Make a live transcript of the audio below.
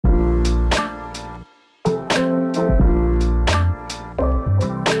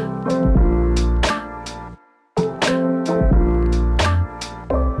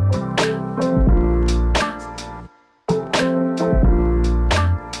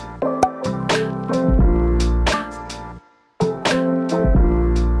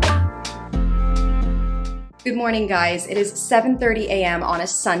morning, guys. It is 7:30 a.m. on a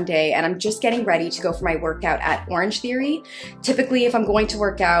Sunday, and I'm just getting ready to go for my workout at Orange Theory. Typically, if I'm going to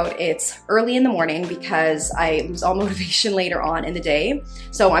work out, it's early in the morning because I lose all motivation later on in the day.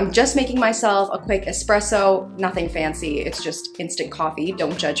 So I'm just making myself a quick espresso, nothing fancy. It's just instant coffee,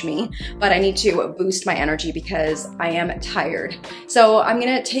 don't judge me. But I need to boost my energy because I am tired. So I'm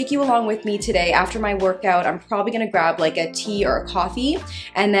gonna take you along with me today. After my workout, I'm probably gonna grab like a tea or a coffee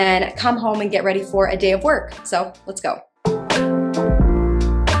and then come home and get ready for a day of work. So let's go.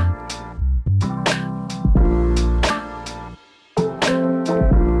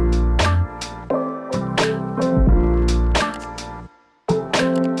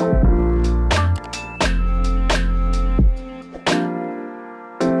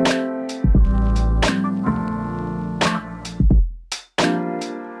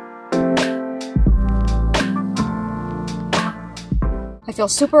 I feel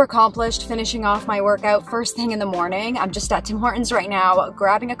super accomplished finishing off my workout first thing in the morning. I'm just at Tim Hortons right now,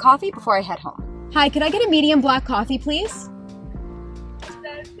 grabbing a coffee before I head home. Hi, could I get a medium black coffee, please? Is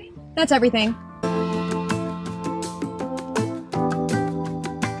that everything? That's everything.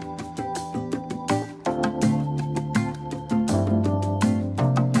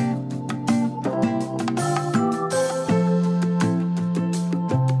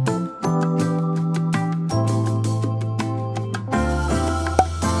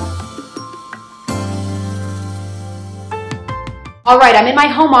 All right, I'm in my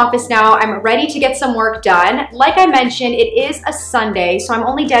home office now. I'm ready to get some work done. Like I mentioned, it is a Sunday, so I'm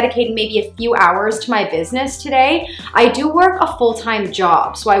only dedicating maybe a few hours to my business today. I do work a full-time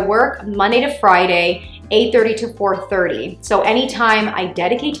job, so I work Monday to Friday, 8:30 to 4:30. So anytime I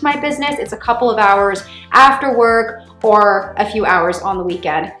dedicate to my business, it's a couple of hours after work or a few hours on the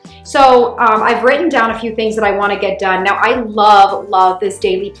weekend. So I've written down a few things that I want to get done. Now I love this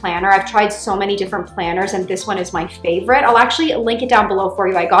daily planner. I've tried so many different planners and this one is my favorite. I'll actually link it down below for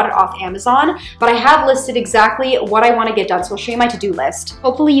you. I got it off Amazon, but I have listed exactly what I want to get done. So I'll show you my to-do list.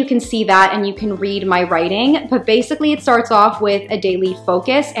 Hopefully you can see that and you can read my writing, but basically it starts off with a daily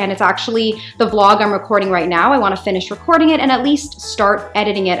focus, and it's actually the vlog I'm recording right now. I want to finish recording it and at least start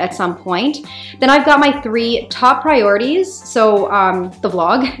editing it at some point. Then I've got my 3 top priorities. So the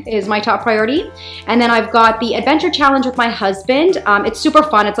vlog is my top priority. And then I've got the adventure challenge with my husband. It's super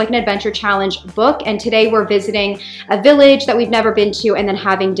fun. It's like an adventure challenge book. And today we're visiting a village that we've never been to and then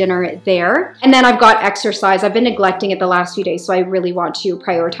having dinner there. And then I've got exercise. I've been neglecting it the last few days, so I really want to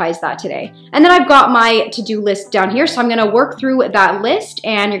prioritize that today. And then I've got my to-do list down here. So I'm gonna work through that list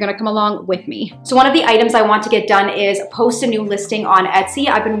and you're gonna come along with me. So one of the items I want to get done is post a new listing on Etsy.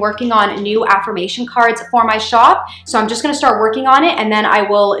 I've been working on new affirmation cards for my shop. So I'm just gonna start working on it and then I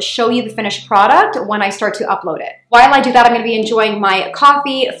will show you the finished product when I start to upload it. While I do that, I'm gonna be enjoying my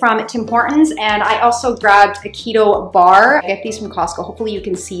coffee from Tim Hortons, and I also grabbed a keto bar. I get these from Costco. Hopefully you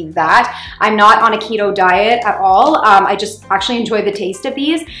can see that. I'm not on a keto diet at all. I just actually enjoy the taste of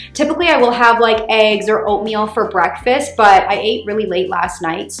these. Typically I will have like eggs or oatmeal for breakfast, but I ate really late last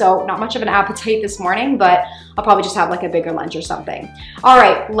night, so not much of an appetite this morning, but I'll probably just have like a bigger lunch or something. All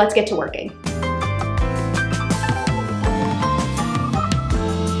right, let's get to working.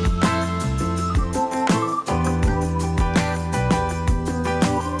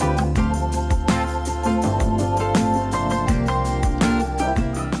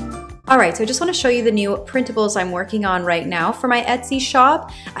 All right, so I just want to show you the new printables I'm working on right now for my Etsy shop.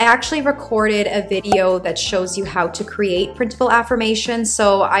 I actually recorded a video that shows you how to create printable affirmations,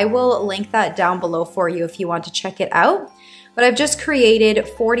 so I will link that down below for you if you want to check it out. But I've just created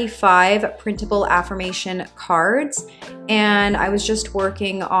 45 printable affirmation cards, and I was just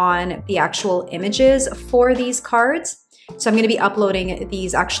working on the actual images for these cards. So I'm going to be uploading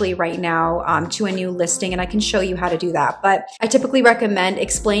these actually right now to a new listing, and I can show you how to do that. But I typically recommend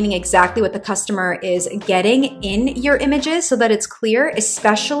explaining exactly what the customer is getting in your images so that it's clear,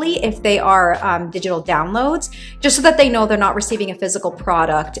 especially if they are digital downloads, just so that they know they're not receiving a physical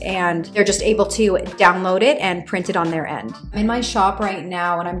product and they're just able to download it and print it on their end. I'm in my shop right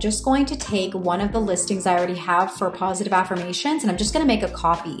now and I'm just going to take one of the listings I already have for positive affirmations and I'm just going to make a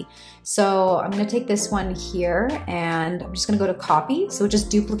copy. So I'm going to take this one here and I'm just going to go to copy. So it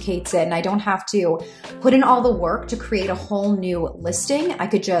just duplicates it and I don't have to put in all the work to create a whole new listing. I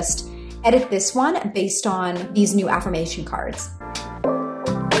could just edit this one based on these new affirmation cards.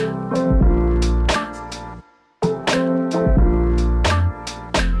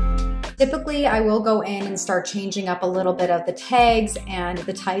 Typically, I will go in and start changing up a little bit of the tags and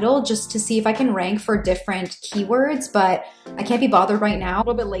the title just to see if I can rank for different keywords, but I can't be bothered right now. I'm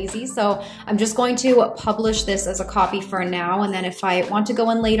a little bit lazy, so I'm just going to publish this as a copy for now, and then if I want to go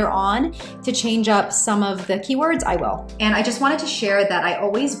in later on to change up some of the keywords, I will. And I just wanted to share that I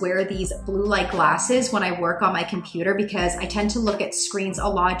always wear these blue light glasses when I work on my computer because I tend to look at screens a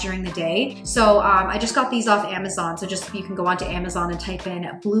lot during the day. So I just got these off Amazon, so just you can go onto Amazon and type in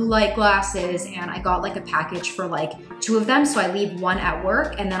blue light glasses, and I got like a package for like 2 of them, so I leave one at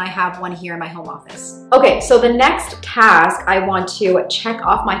work and then I have one here in my home office. Okay, so the next task I want to check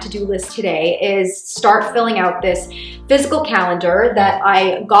off my to-do list today is start filling out this physical calendar that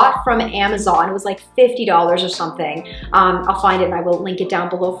I got from Amazon. It was like $50 or something. I'll find it and I will link it down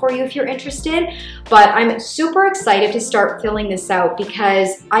below for you if you're interested. But I'm super excited to start filling this out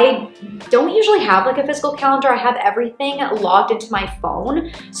because I don't usually have like a physical calendar. I have everything logged into my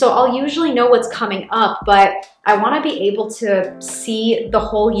phone, so I'll usually know what's coming up, but I want to be able to see the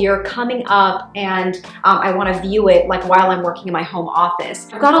whole year coming up, and I want to view it like while I'm working in my home office.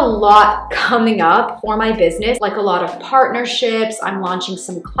 I've got a lot coming up for my business, like a lot of partnerships. I'm launching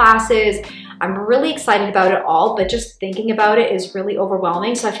some classes. I'm really excited about it all, but just thinking about it is really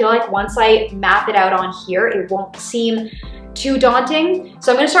overwhelming. So I feel like once I map it out on here, it won't seem too daunting.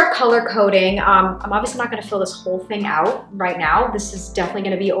 So I'm gonna start color coding. I'm obviously not gonna fill this whole thing out right now. This is definitely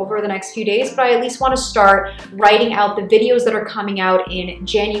gonna be over the next few days, but I at least wanna start writing out the videos that are coming out in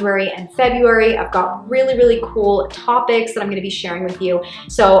January and February. I've got really, really cool topics that I'm gonna be sharing with you.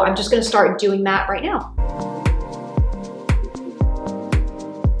 So I'm just gonna start doing that right now.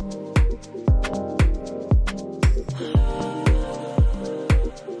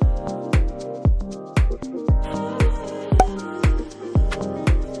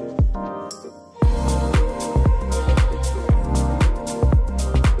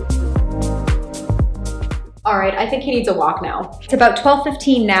 All right, I think he needs a walk now. It's about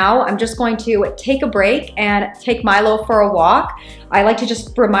 12:15 now. I'm just going to take a break and take Milo for a walk. I like to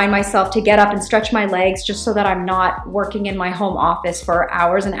just remind myself to get up and stretch my legs just so that I'm not working in my home office for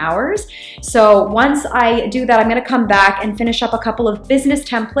hours and hours. So once I do that, I'm gonna come back and finish up a couple of business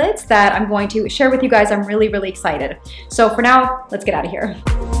templates that I'm going to share with you guys. I'm really, really excited. So for now, let's get out of here.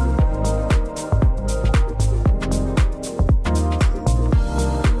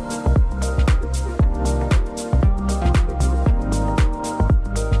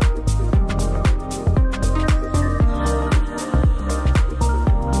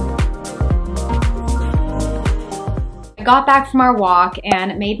 I got back from our walk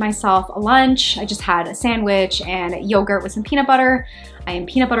and made myself a lunch. I just had a sandwich and yogurt with some peanut butter. I am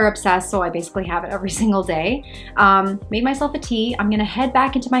peanut butter obsessed, so I basically have it every single day. Made myself a tea. I'm gonna head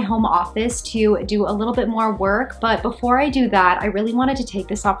back into my home office to do a little bit more work, but before I do that, I really wanted to take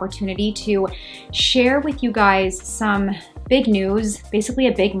this opportunity to share with you guys some big news, basically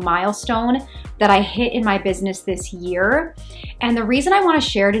a big milestone that I hit in my business this year. And the reason I want to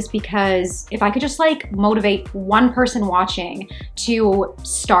share it is because if I could just like motivate one person watching to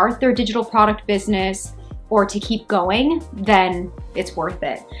start their digital product business or to keep going, then it's worth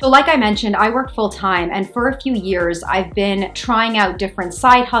it. So like I mentioned, I work full-time, and for a few years, I've been trying out different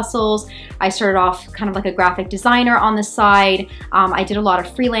side hustles. I started off kind of like a graphic designer on the side. I did a lot of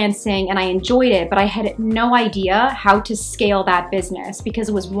freelancing and I enjoyed it, but I had no idea how to scale that business because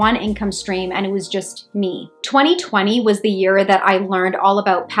it was one income stream and it was just me. 2020 was the year that I learned all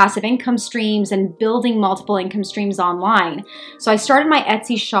about passive income streams and building multiple income streams online. So I started my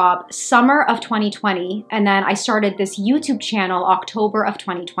Etsy shop summer of 2020, and then I started this YouTube channel October of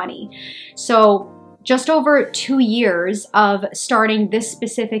 2020. So just over 2 years of starting this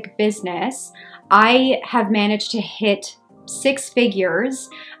specific business, I have managed to hit 6 figures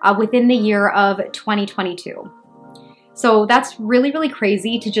within the year of 2022. So that's really, really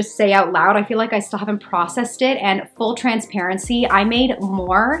crazy to just say out loud. I feel like I still haven't processed it, and full transparency, I made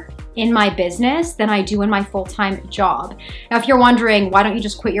more in my business than I do in my full-time job. Now, if you're wondering, why don't you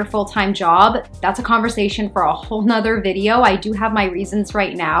just quit your full-time job? That's a conversation for a whole nother video. I do have my reasons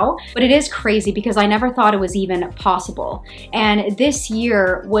right now, but it is crazy because I never thought it was even possible. And this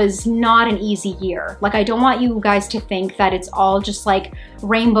year was not an easy year. Like, I don't want you guys to think that it's all just like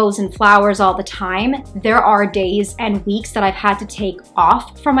rainbows and flowers all the time. There are days and weeks that I've had to take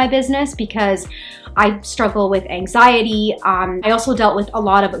off from my business because I struggle with anxiety. I also dealt with a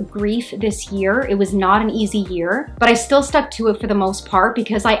lot of grief this year. It was not an easy year, but I still stuck to it for the most part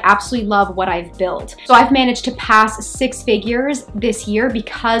because I absolutely love what I've built. So I've managed to pass 6 figures this year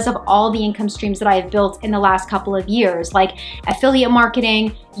because of all the income streams that I've built in the last couple of years, like affiliate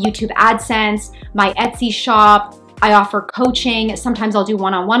marketing, YouTube AdSense, my Etsy shop, I offer coaching. Sometimes I'll do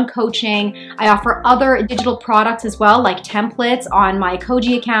one-on-one coaching. I offer other digital products as well, like templates on my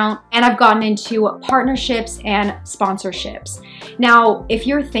Koji account. And I've gotten into partnerships and sponsorships. Now, if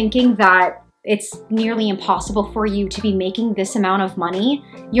you're thinking that it's nearly impossible for you to be making this amount of money,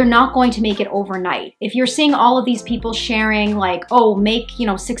 you're not going to make it overnight. If you're seeing all of these people sharing like, oh, make,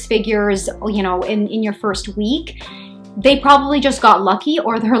 6 figures, in your first week, they probably just got lucky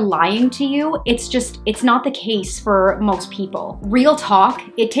or they're lying to you. It's not the case for most people. Real talk,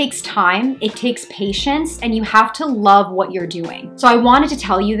 it takes time, it takes patience, and you have to love what you're doing. So I wanted to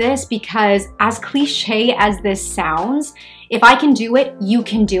tell you this because as cliche as this sounds, if I can do it, you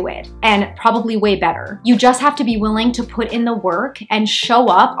can do it, and probably way better. You just have to be willing to put in the work and show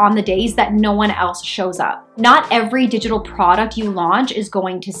up on the days that no one else shows up. Not every digital product you launch is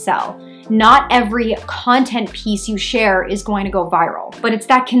going to sell. Not every content piece you share is going to go viral, but it's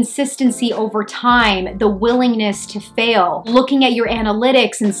that consistency over time, the willingness to fail, looking at your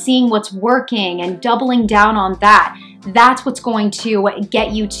analytics and seeing what's working and doubling down on that. That's what's going to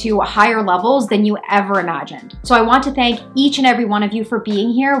get you to higher levels than you ever imagined. So I want to thank each and every one of you for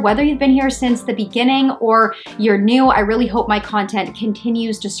being here, whether you've been here since the beginning or you're new. I really hope my content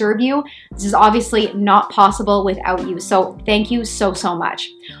continues to serve you. This is obviously not possible without you. So thank you so, so much.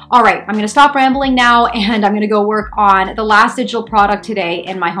 All right, I'm gonna stop rambling now and I'm gonna go work on the last digital product today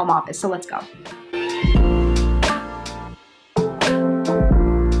in my home office. So let's go.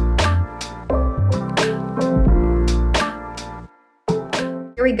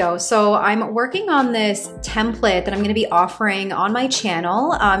 Here we go. So I'm working on this template that I'm going to be offering on my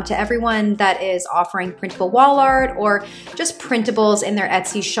channel to everyone that is offering printable wall art or just printables in their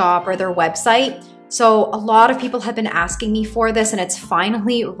Etsy shop or their website. So a lot of people have been asking me for this and it's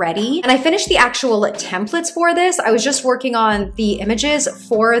finally ready. And I finished the actual templates for this. I was just working on the images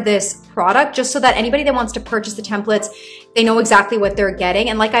for this product just so that anybody that wants to purchase the templates, they know exactly what they're getting.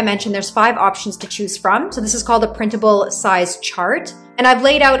 And like I mentioned, there's 5 options to choose from. So this is called a printable size chart. And I've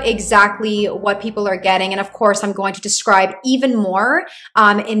laid out exactly what people are getting. And of course, I'm going to describe even more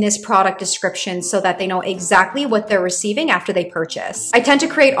in this product description so that they know exactly what they're receiving after they purchase. I tend to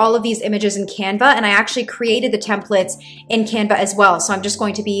create all of these images in Canva, and I actually created the templates in Canva as well. So I'm just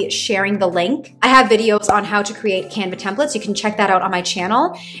going to be sharing the link. I have videos on how to create Canva templates. You can check that out on my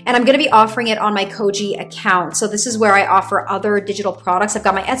channel. And I'm going to be offering it on my Koji account. So this is where I offer other digital products. I've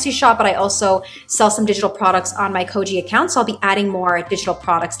got my Etsy shop, but I also sell some digital products on my Koji account. So I'll be adding more digital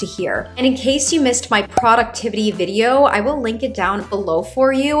products to here. And in case you missed my productivity video, I will link it down below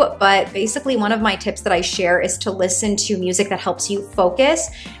for you. But basically one of my tips that I share is to listen to music that helps you focus.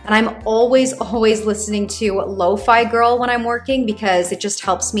 And I'm always listening to Lo-Fi Girl when I'm working because it just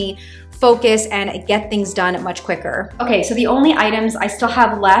helps me focus and get things done much quicker. Okay, so the only items I still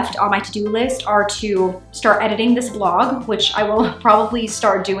have left on my to-do list are to start editing this vlog, which I will probably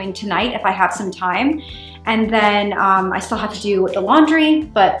start doing tonight if I have some time. And then I still have to do the laundry,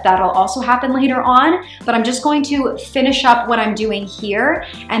 but that'll also happen later on. But I'm just going to finish up what I'm doing here.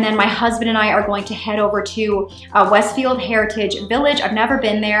 And then my husband and I are going to head over to Westfield Heritage Village. I've never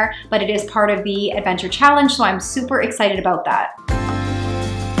been there, but it is part of the Adventure Challenge, so I'm super excited about that.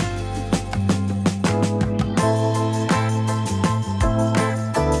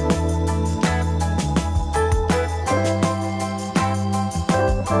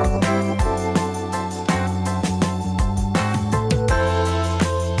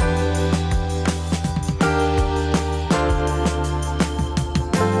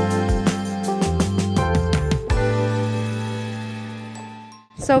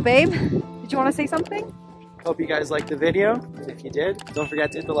 So babe, did you want to say something? Hope you guys liked the video. If you did, don't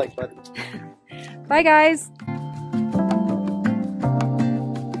forget to hit the like button. Bye guys.